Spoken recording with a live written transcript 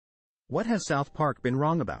What has South Park been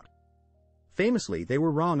wrong about? Famously, they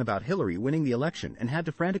were wrong about Hillary winning the election and had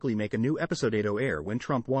to frantically make a new episode 80 air when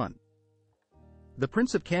Trump won. The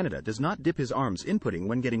Prince of Canada does not dip his arms in pudding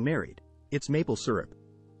when getting married. It's maple syrup.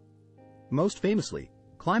 Most famously,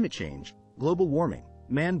 climate change, global warming,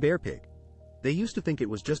 man-bear-pig. They used to think it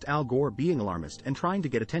was just Al Gore being alarmist and trying to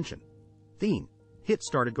get attention. Hit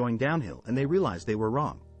started going downhill and they realized they were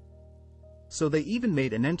wrong. So they even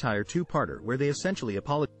made an entire two-parter where they essentially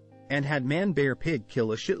apologized and had man-bear-pig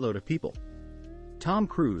kill a shitload of people. Tom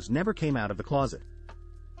Cruise never came out of the closet.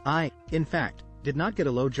 I, in fact, did not get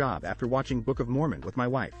a low job after watching Book of Mormon with my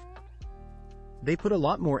wife. They put a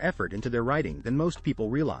lot more effort into their writing than most people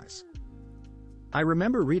realize. I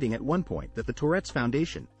remember reading at one point that the Tourette's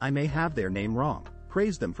Foundation, I may have their name wrong,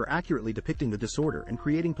 praised them for accurately depicting the disorder and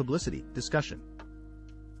creating publicity, discussion.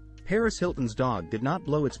 Paris Hilton's dog did not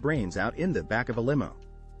blow its brains out in the back of a limo.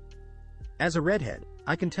 As a redhead,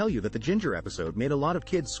 I can tell you that the Ginger episode made a lot of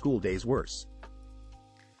kids' school days worse.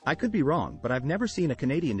 I could be wrong, but I've never seen a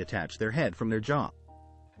Canadian detach their head from their jaw.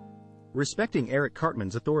 Respecting Eric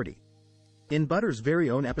Cartman's authority. In Butter's very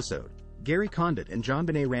own episode, Gary Condit and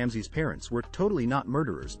JonBenet Ramsey's parents were totally not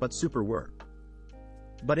murderers but super were.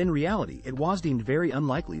 But in reality it was deemed very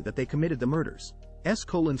unlikely that they committed the murders.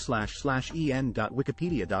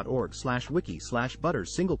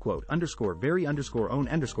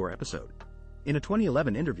 s://en.wikipedia.org/wiki/butters_very_own_episode. In a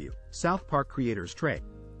 2011 interview, South Park creators Trey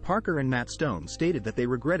Parker and Matt Stone stated that they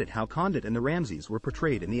regretted how Condit and the Ramseys were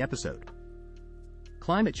portrayed in the episode.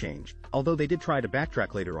 Climate change, although they did try to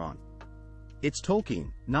backtrack later on. It's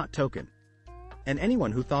Tolkien, not Token. And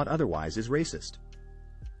anyone who thought otherwise is racist.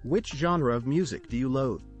 Which genre of music do you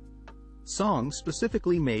loathe? Songs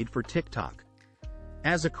specifically made for TikTok.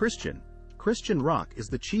 As a Christian rock is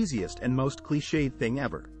the cheesiest and most cliched thing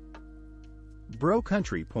ever. Bro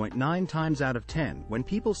country. 9 times out of 10 when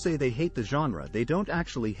people say they hate the genre, they don't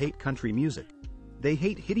actually hate country music. They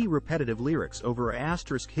hate hitty repetitive lyrics over a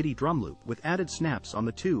 * hitty drum loop with added snaps on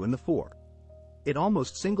the 2 and the 4. It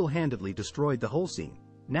almost single-handedly destroyed the whole scene.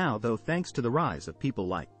 Now though, thanks to the rise of people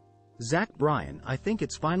like Zach Bryan, I think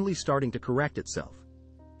it's finally starting to correct itself.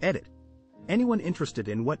 Edit. Anyone interested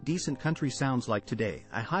in what decent country sounds like today,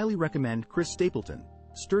 I highly recommend Chris Stapleton,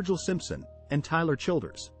 Sturgill Simpson, and Tyler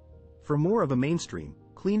Childers. For more of a mainstream,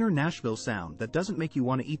 cleaner Nashville sound that doesn't make you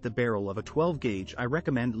want to eat the barrel of a 12-gauge, I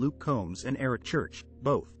recommend Luke Combs and Eric Church.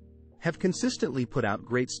 Both have consistently put out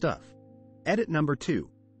great stuff. Edit number 2.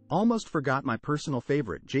 Almost forgot my personal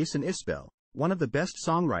favorite, Jason Isbell, one of the best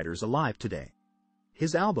songwriters alive today.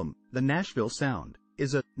 His album, The Nashville Sound,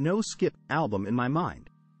 is a no-skip album in my mind.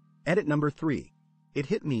 Edit number 3. It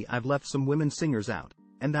hit me, I've left some women singers out,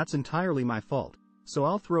 and that's entirely my fault, so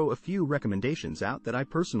I'll throw a few recommendations out that I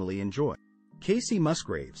personally enjoy. Casey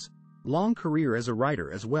Musgraves, long career as a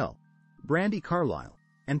writer as well. Brandi Carlile,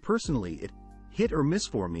 and personally it hit or miss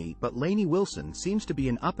for me, but Lainey Wilson seems to be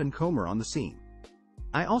an up-and-comer on the scene.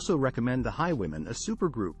 I also recommend The Highwomen, a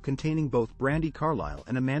supergroup containing both Brandi Carlile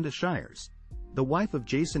and Amanda Shires, the wife of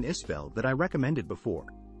Jason Isbell that I recommended before.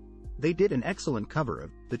 They did an excellent cover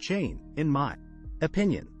of The Chain, in my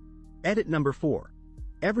opinion. Edit number 4.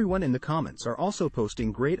 Everyone in the comments are also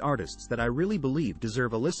posting great artists that I really believe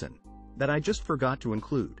deserve a listen, that I just forgot to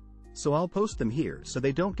include, so I'll post them here so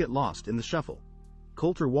they don't get lost in the shuffle.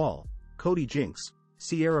 Coulter Wall, Cody Jinks,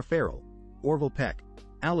 Sierra Farrell, Orville Peck,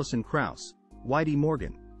 Allison Krauss, Whitey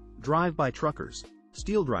Morgan, Drive-By Truckers,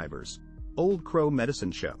 Steel Drivers, Old Crow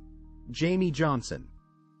Medicine Show, Jamie Johnson.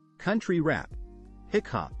 Country rap,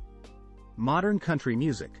 hip-hop, modern country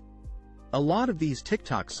music. A lot of these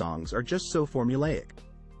TikTok songs are just so formulaic,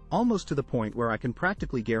 almost to the point where I can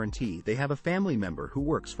practically guarantee they have a family member who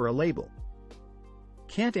works for a label.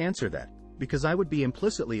 Can't answer that, because I would be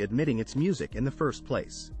implicitly admitting it's music in the first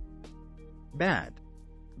place. Bad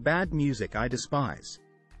music I despise.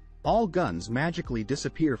 All guns magically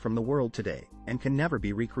disappear from the world today, and can never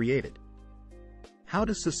be recreated. How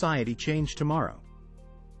does society change tomorrow?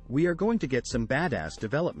 We are going to get some badass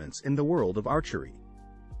developments in the world of archery.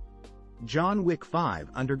 John Wick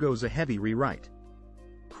 5 undergoes a heavy rewrite.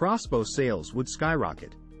 Crossbow sales would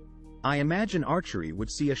skyrocket. I imagine archery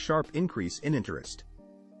would see a sharp increase in interest.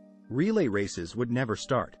 Relay races would never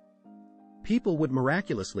start. People would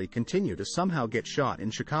miraculously continue to somehow get shot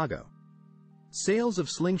in Chicago. Sales of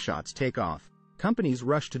slingshots take off. Companies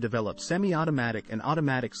rush to develop semi-automatic and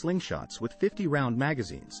automatic slingshots with 50-round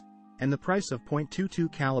magazines, and the price of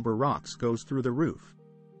 .22 caliber rocks goes through the roof.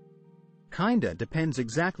 Kinda depends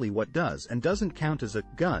exactly what does and doesn't count as a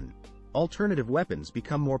gun. Alternative weapons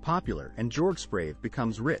become more popular and Georg Sprave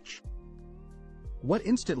becomes rich. What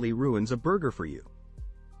instantly ruins a burger for you?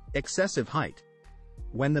 Excessive height.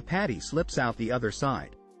 When the patty slips out the other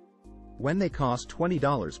side. When they cost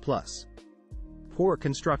 $20 plus. Poor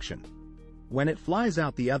construction. When it flies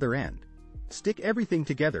out the other end. Stick everything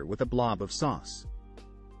together with a blob of sauce.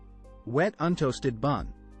 Wet untoasted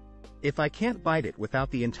bun. If I can't bite it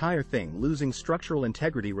without the entire thing losing structural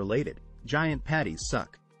integrity related, giant patties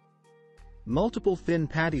suck. Multiple thin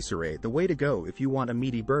patisserie the way to go if you want a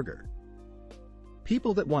meaty burger.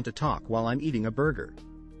 People that want to talk while I'm eating a burger.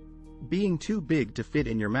 Being too big to fit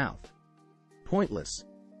in your mouth. Pointless.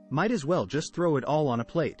 Might as well just throw it all on a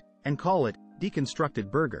plate, and call it,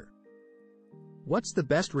 deconstructed burger. What's the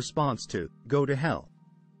best response to, go to hell?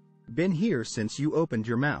 Been here since you opened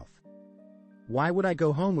your mouth. Why would I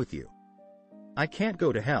go home with you? I can't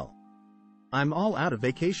go to hell. I'm all out of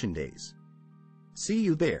vacation days. See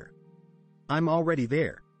you there. I'm already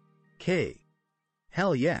there. K.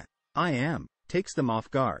 Hell yeah, I am, takes them off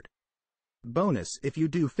guard. Bonus if you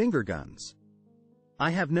do finger guns. I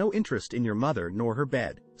have no interest in your mother nor her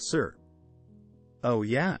bed, sir. Oh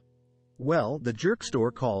yeah? Well, the jerk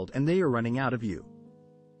store called and they are running out of you.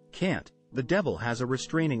 Can't, the devil has a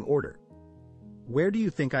restraining order. Where do you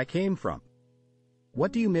think I came from?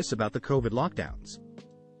 What do you miss about the COVID lockdowns?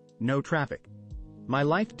 No traffic. My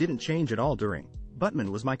life didn't change at all during, Buttman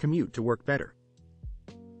was my commute to work better.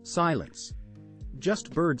 Silence.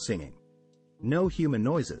 Just bird singing. No human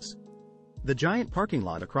noises. The giant parking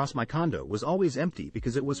lot across my condo was always empty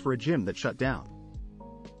because it was for a gym that shut down.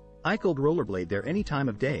 I could rollerblade there any time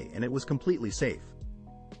of day and it was completely safe.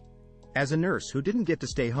 As a nurse who didn't get to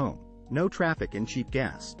stay home, no traffic and cheap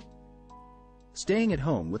gas. Staying at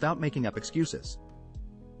home without making up excuses.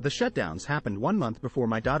 The shutdowns happened 1 month before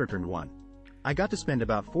my daughter turned 1. I got to spend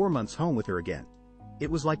about 4 months home with her again. It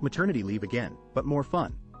was like maternity leave again, but more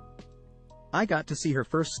fun. I got to see her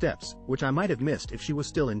first steps, which I might have missed if she was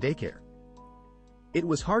still in daycare. It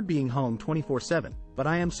was hard being home 24/7, but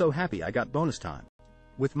I am so happy I got bonus time.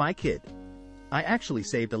 With my kid. I actually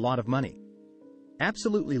saved a lot of money.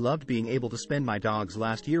 Absolutely loved being able to spend my dog's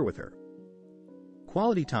last year with her.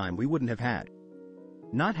 Quality time we wouldn't have had.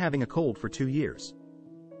 Not having a cold for 2 years.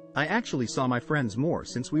 I actually saw my friends more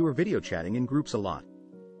since we were video chatting in groups a lot.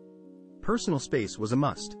 Personal space was a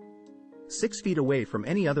must. 6 feet away from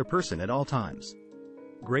any other person at all times.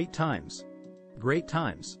 Great times. Great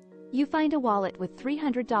times. You find a wallet with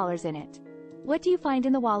 $300 in it. What do you find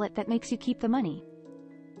in the wallet that makes you keep the money?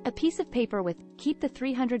 A piece of paper with, "Keep the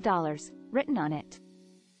 $300, written on it.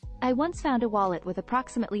 I once found a wallet with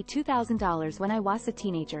approximately $2,000 when I was a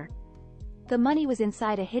teenager. The money was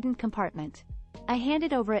inside a hidden compartment. I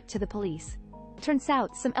handed over it to the police. Turns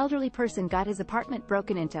out some elderly person got his apartment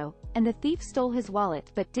broken into, and the thief stole his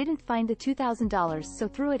wallet but didn't find the $2,000 so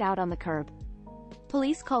threw it out on the curb.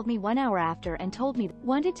 Police called me 1 hour after and told me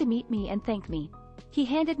wanted to meet me and thank me. He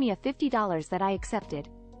handed me a $50 that I accepted.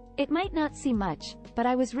 It might not seem much, but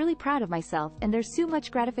I was really proud of myself and there's so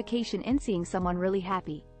much gratification in seeing someone really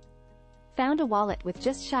happy. Found a wallet with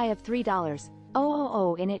just shy of $3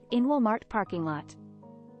 in it in Walmart parking lot.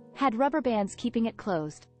 Had rubber bands keeping it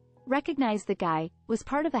closed. Recognized the guy, was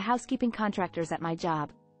part of the housekeeping contractors at my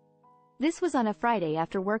job. This was on a Friday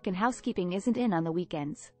after work and housekeeping isn't in on the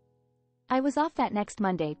weekends. I was off that next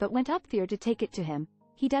Monday but went up there to take it to him.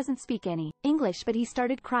 He doesn't speak any English but he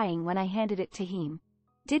started crying when I handed it to him.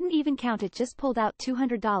 Didn't even count it, just pulled out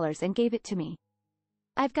 $200 and gave it to me.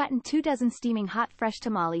 I've gotten 24 steaming hot fresh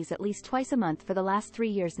tamales at least twice a month for the last 3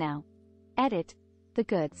 years now. Edit. The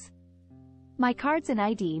goods. My cards and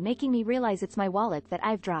ID making me realize it's my wallet that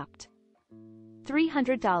I've dropped.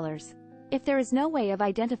 $300. If there is no way of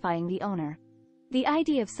identifying the owner. The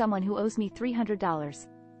ID of someone who owes me $300.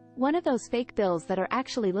 One of those fake bills that are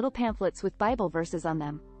actually little pamphlets with Bible verses on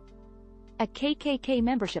them. A KKK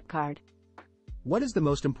membership card. What is the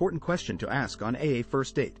most important question to ask on AA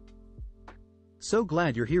first date? So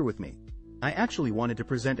glad you're here with me. I actually wanted to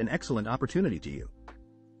present an excellent opportunity to you.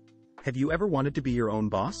 Have you ever wanted to be your own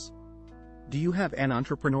boss? Do you have an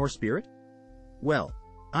entrepreneur spirit? Well,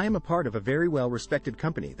 I am a part of a very well-respected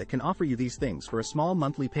company that can offer you these things for a small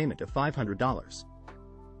monthly payment of $500.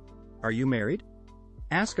 Are you married?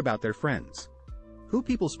 Ask about their friends. Who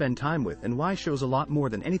people spend time with and why shows a lot more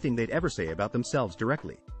than anything they'd ever say about themselves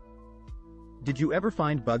directly. Did you ever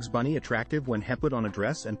find Bugs Bunny attractive when he put on a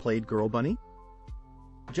dress and played Girl Bunny?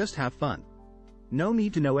 Just have fun. No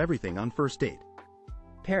need to know everything on first date.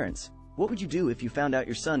 Parents, what would you do if you found out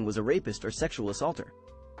your son was a rapist or sexual assaulter?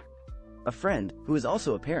 A friend, who is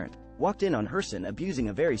also a parent, walked in on her son abusing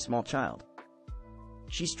a very small child.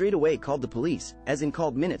 She straight away called the police, as in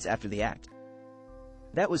called minutes after the act.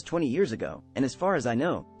 That was 20 years ago, and as far as I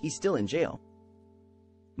know, he's still in jail.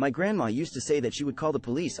 My grandma used to say that she would call the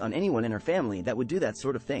police on anyone in her family that would do that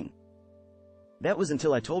sort of thing. That was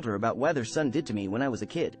until I told her about what their son did to me when I was a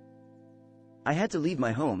kid. I had to leave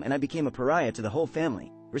my home and I became a pariah to the whole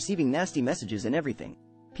family, receiving nasty messages and everything.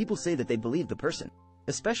 People say that they believed the person,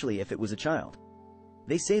 especially if it was a child.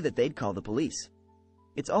 They say that they'd call the police.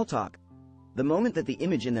 It's all talk. The moment that the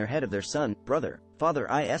image in their head of their son, brother, father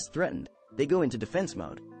is threatened, they go into defense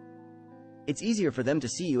mode. It's easier for them to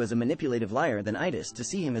see you as a manipulative liar than it is to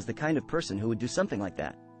see him as the kind of person who would do something like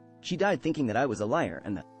that. She died thinking that I was a liar,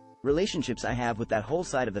 and the relationships I have with that whole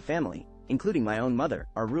side of the family, including my own mother,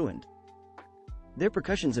 are ruined. Their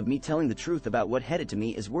repercussions of me telling the truth about what headed to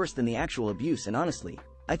me is worse than the actual abuse, and honestly,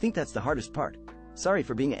 I think that's the hardest part. Sorry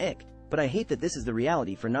for being a ick, but I hate that this is the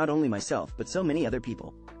reality for not only myself but so many other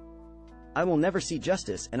people. I will never see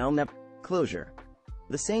justice and I'll never closure.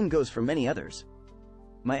 The same goes for many others.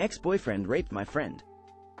 My ex-boyfriend raped my friend.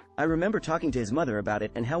 I remember talking to his mother about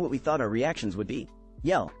it and how what we thought our reactions would be.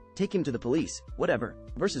 Yell, take him to the police, whatever,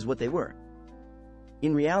 versus what they were.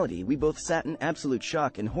 In reality, we both sat in absolute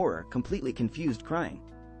shock and horror, completely confused, crying.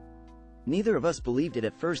 Neither of us believed it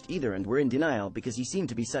at first either and were in denial because he seemed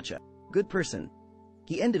to be such a good person.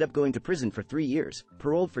 He ended up going to prison for 3 years,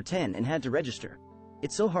 paroled for 10 and had to register.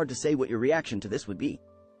 It's so hard to say what your reaction to this would be.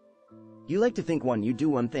 You like to think you do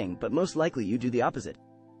one thing, but most likely you do the opposite.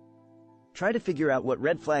 Try to figure out what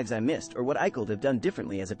red flags I missed or what I could have done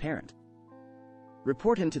differently as a parent.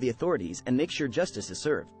 Report him to the authorities and make sure justice is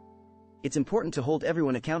served. It's important to hold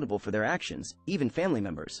everyone accountable for their actions, even family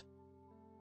members.